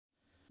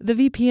The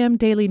VPM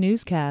Daily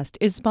Newscast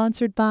is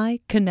sponsored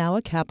by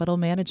Kanawha Capital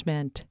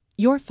Management.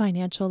 Your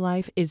financial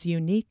life is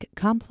unique,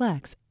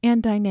 complex,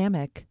 and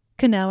dynamic.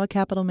 Kanawha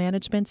Capital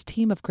Management's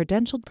team of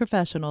credentialed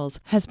professionals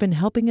has been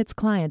helping its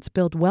clients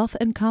build wealth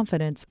and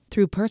confidence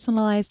through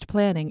personalized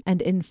planning and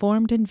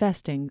informed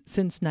investing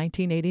since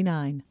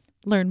 1989.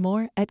 Learn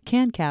more at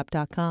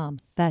cancap.com.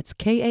 That's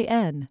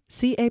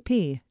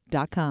KANCAP.com.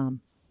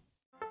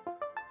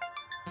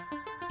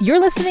 You're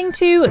listening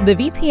to the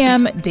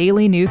VPM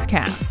Daily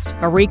Newscast,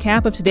 a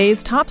recap of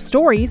today's top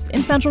stories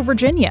in Central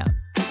Virginia.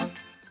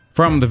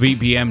 From the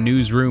VPM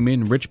Newsroom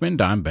in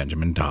Richmond, I'm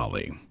Benjamin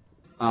Tolley.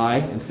 I,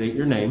 and state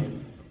your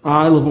name,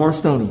 I, LeVar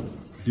Stoney,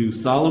 do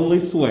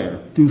solemnly swear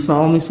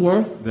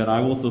that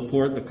I will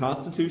support the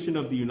Constitution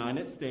of the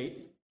United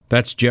States.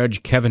 That's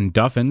Judge Kevin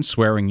Duffin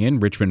swearing in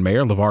Richmond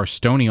Mayor LeVar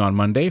Stoney on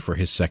Monday for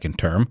his second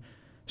term.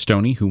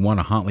 Stoney, who won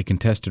a hotly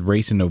contested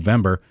race in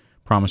November,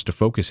 promised to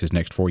focus his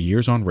next 4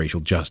 years on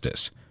racial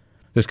justice.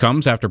 This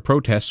comes after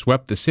protests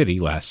swept the city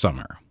last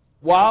summer.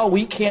 while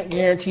we can't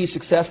guarantee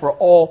success for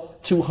all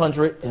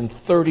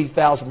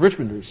 230,000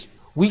 Richmonders,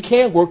 we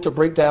can work to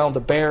break down the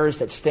barriers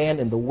that stand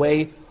in the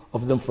way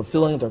of them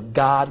fulfilling their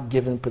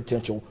God-given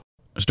potential.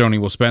 Stoney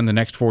will spend the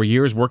next 4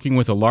 years working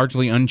with a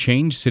largely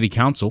unchanged city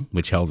council,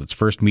 which held its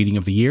first meeting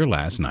of the year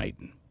last night.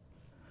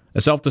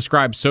 A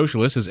self-described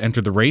socialist has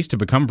entered the race to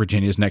become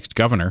Virginia's next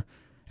governor.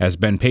 As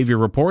Ben Paviour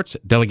reports,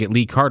 Delegate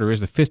Lee Carter is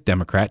the fifth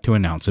Democrat to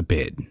announce a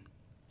bid.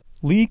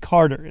 Lee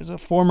Carter is a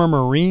former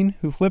Marine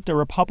who flipped a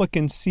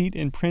Republican seat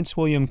in Prince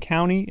William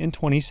County in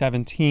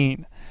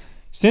 2017.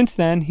 Since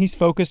then, he's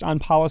focused on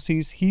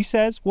policies he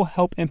says will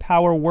help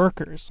empower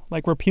workers,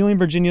 like repealing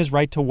Virginia's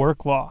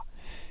right-to-work law.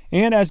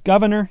 And as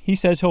governor, he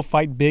says he'll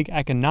fight big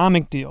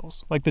economic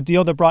deals, like the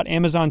deal that brought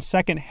Amazon's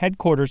second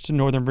headquarters to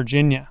Northern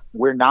Virginia.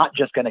 We're not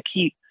just going to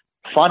keep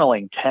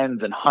funneling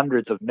tens and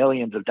hundreds of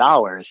millions of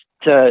dollars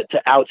to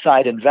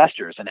outside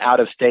investors and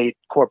out-of-state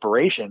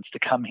corporations to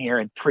come here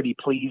and pretty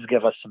please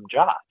give us some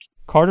jobs.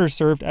 Carter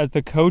served as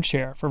the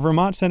co-chair for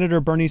Vermont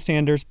Senator Bernie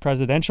Sanders'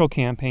 presidential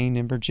campaign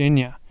in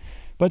Virginia.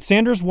 But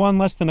Sanders won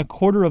less than a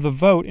quarter of the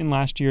vote in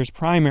last year's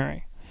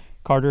primary.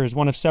 Carter is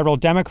one of several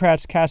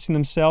Democrats casting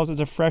themselves as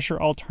a fresher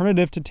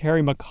alternative to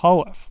Terry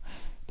McAuliffe.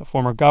 The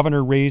former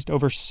governor raised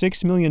over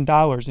 $6 million in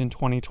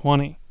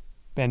 2020.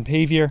 Ben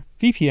Paviour,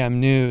 VPM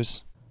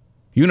News.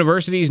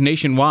 Universities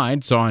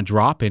nationwide saw a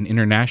drop in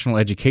international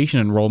education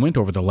enrollment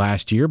over the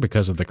last year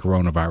because of the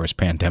coronavirus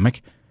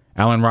pandemic.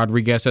 Alan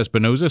Rodriguez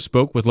Espinoza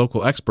spoke with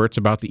local experts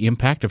about the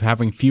impact of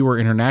having fewer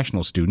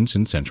international students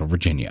in Central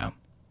Virginia.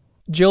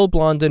 Jill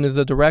Blondin is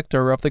the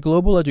director of the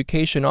Global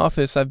Education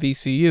Office at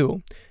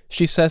VCU.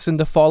 She says in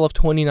the fall of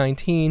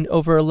 2019,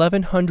 over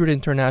 1,100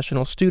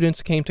 international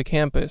students came to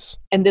campus.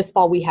 And this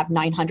fall, we have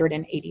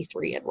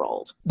 983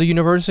 enrolled. The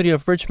University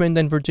of Richmond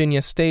and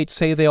Virginia State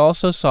say they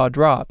also saw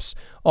drops.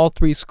 All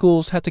three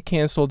schools had to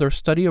cancel their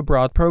study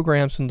abroad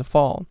programs in the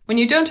fall. When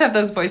you don't have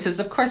those voices,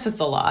 of course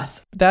it's a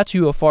loss. That's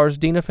UFR's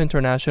Dean of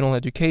International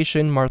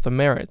Education, Martha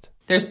Merritt.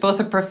 There's both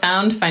a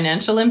profound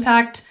financial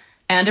impact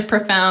and a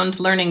profound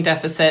learning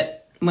deficit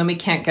when we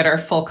can't get our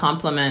full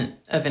complement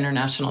of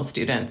international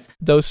students.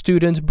 Those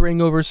students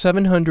bring over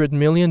 $700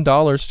 million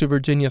to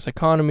Virginia's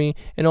economy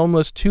and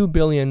almost $2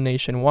 billion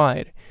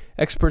nationwide.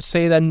 Experts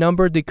say that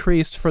number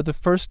decreased for the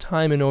first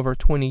time in over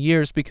 20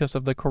 years because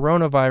of the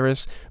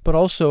coronavirus, but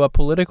also a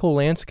political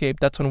landscape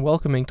that's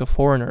unwelcoming to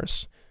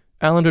foreigners.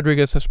 Alan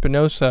Rodriguez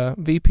Espinoza,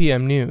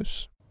 VPM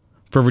News.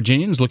 For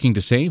Virginians looking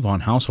to save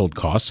on household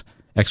costs,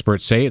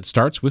 experts say it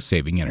starts with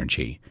saving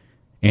energy.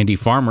 Andy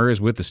Farmer is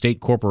with the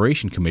State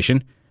Corporation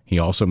Commission. He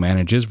also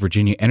manages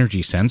Virginia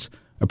Energy Sense,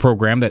 a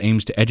program that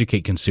aims to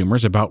educate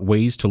consumers about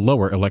ways to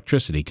lower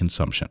electricity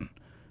consumption.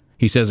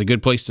 He says a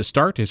good place to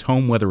start is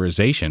home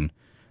weatherization.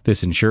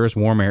 This ensures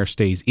warm air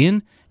stays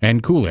in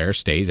and cool air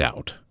stays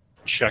out.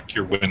 Check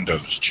your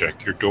windows,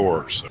 check your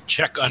doors,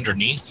 check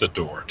underneath the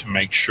door to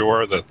make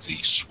sure that the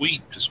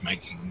sweep is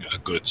making a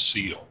good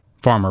seal.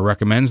 Farmer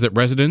recommends that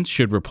residents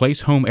should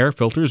replace home air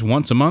filters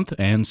once a month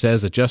and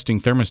says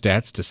adjusting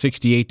thermostats to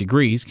 68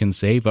 degrees can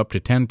save up to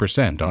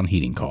 10% on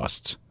heating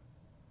costs.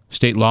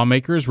 State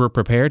lawmakers were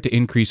prepared to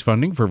increase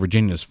funding for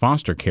Virginia's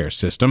foster care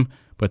system,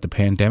 but the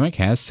pandemic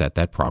has set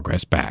that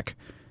progress back.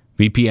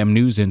 VPM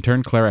News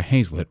intern Clara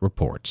Hazlett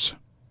reports.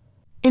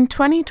 In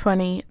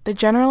 2020, the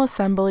General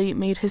Assembly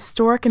made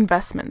historic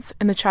investments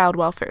in the child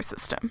welfare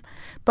system,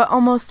 but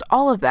almost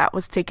all of that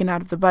was taken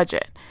out of the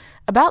budget,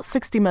 about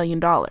 $60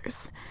 million.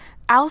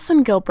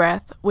 Allison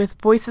Gilbreth, with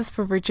Voices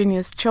for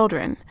Virginia's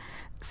Children,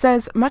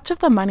 says much of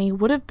the money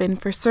would have been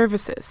for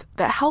services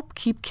that help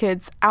keep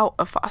kids out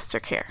of foster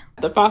care.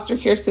 The foster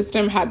care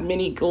system had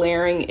many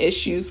glaring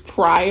issues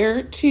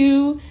prior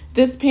to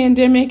this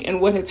pandemic,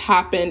 and what has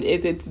happened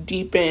is it's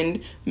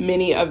deepened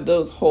many of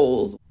those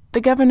holes.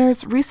 The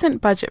governor's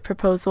recent budget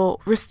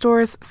proposal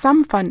restores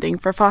some funding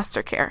for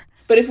foster care.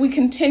 But if we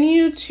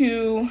continue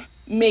to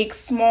make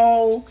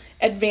small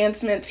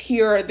advancements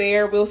here or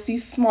there, we'll see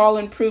small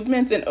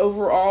improvements, and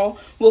overall,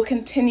 we'll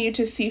continue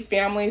to see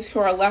families who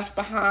are left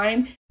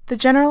behind. The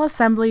General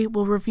Assembly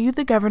will review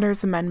the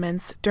governor's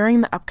amendments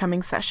during the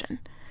upcoming session.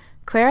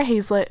 Clara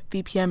Hazlett,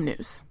 VPM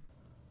News.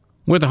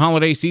 With the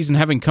holiday season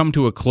having come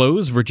to a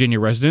close, Virginia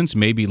residents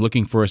may be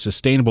looking for a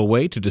sustainable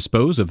way to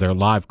dispose of their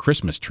live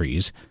Christmas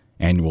trees.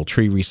 Annual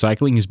tree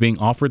recycling is being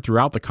offered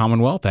throughout the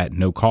Commonwealth at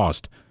no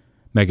cost.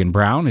 Megan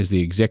Brown is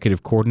the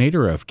executive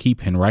coordinator of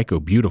Keep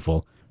Henrico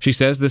Beautiful. She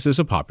says this is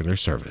a popular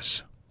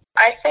service.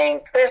 I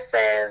think this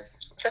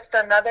is just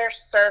another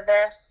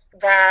service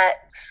that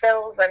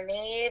fills a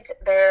need.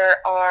 There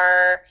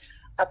are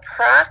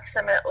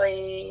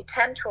approximately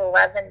 10 to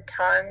 11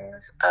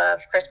 tons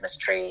of Christmas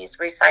trees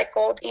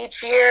recycled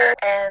each year,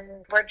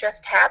 and we're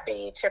just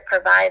happy to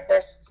provide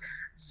this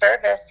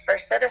service for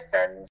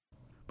citizens.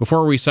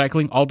 Before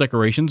recycling, all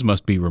decorations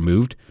must be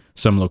removed.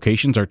 Some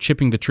locations are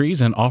chipping the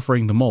trees and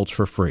offering the mulch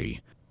for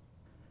free.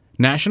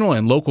 National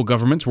and local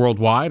governments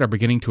worldwide are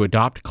beginning to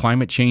adopt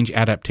climate change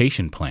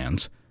adaptation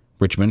plans.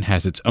 Richmond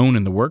has its own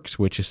in the works,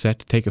 which is set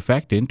to take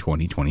effect in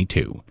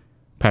 2022.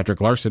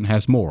 Patrick Larson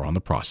has more on the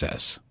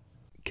process.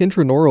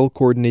 Kendra Norrell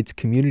coordinates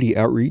community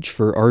outreach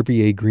for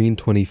RVA Green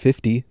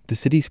 2050, the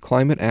city's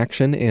climate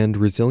action and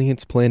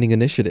resilience planning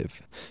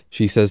initiative.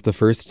 She says the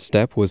first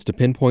step was to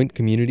pinpoint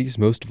communities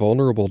most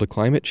vulnerable to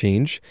climate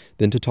change,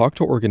 then to talk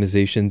to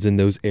organizations in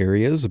those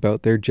areas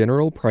about their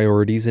general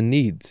priorities and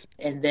needs.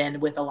 And then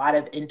with a lot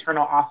of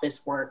internal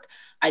office work,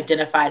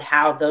 identified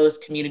how those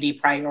community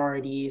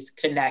priorities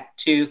connect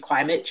to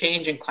climate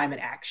change and climate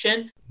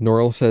action.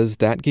 Norrell says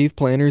that gave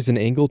planners an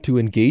angle to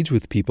engage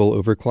with people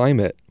over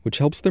climate, which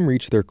helps them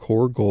reach their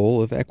core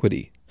goal of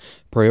equity.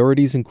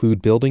 Priorities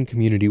include building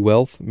community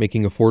wealth,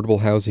 making affordable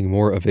housing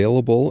more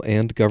available,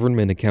 and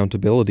government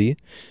accountability.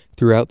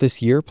 Throughout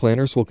this year,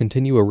 planners will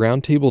continue a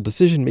roundtable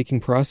decision-making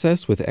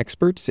process with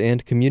experts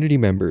and community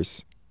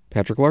members.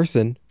 Patrick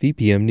Larson,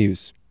 VPM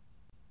News.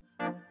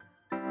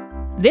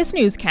 This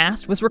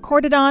newscast was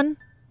recorded on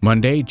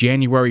Monday,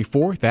 January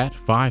 4th at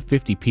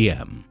 5:50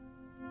 p.m.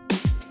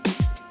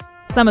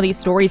 Some of these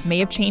stories may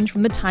have changed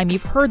from the time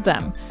you've heard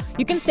them.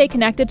 You can stay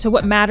connected to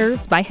what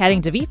matters by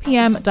heading to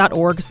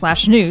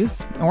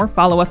vpm.org/news or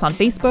follow us on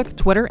Facebook,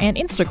 Twitter, and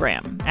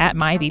Instagram at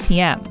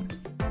MyVPM.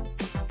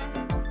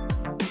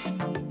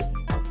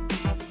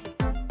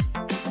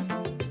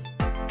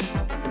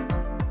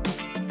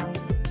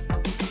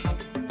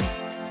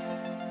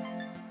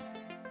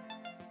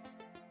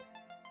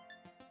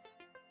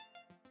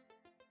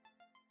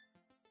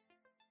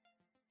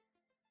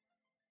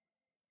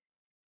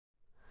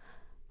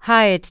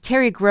 Hi, it's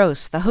Terry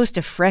Gross, the host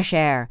of Fresh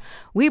Air.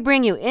 We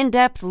bring you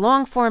in-depth,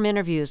 long-form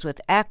interviews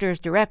with actors,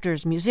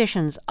 directors,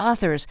 musicians,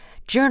 authors,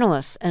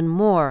 journalists, and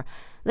more.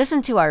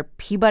 Listen to our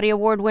Peabody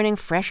Award-winning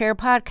Fresh Air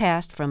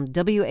podcast from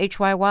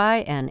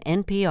WHYY and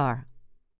NPR.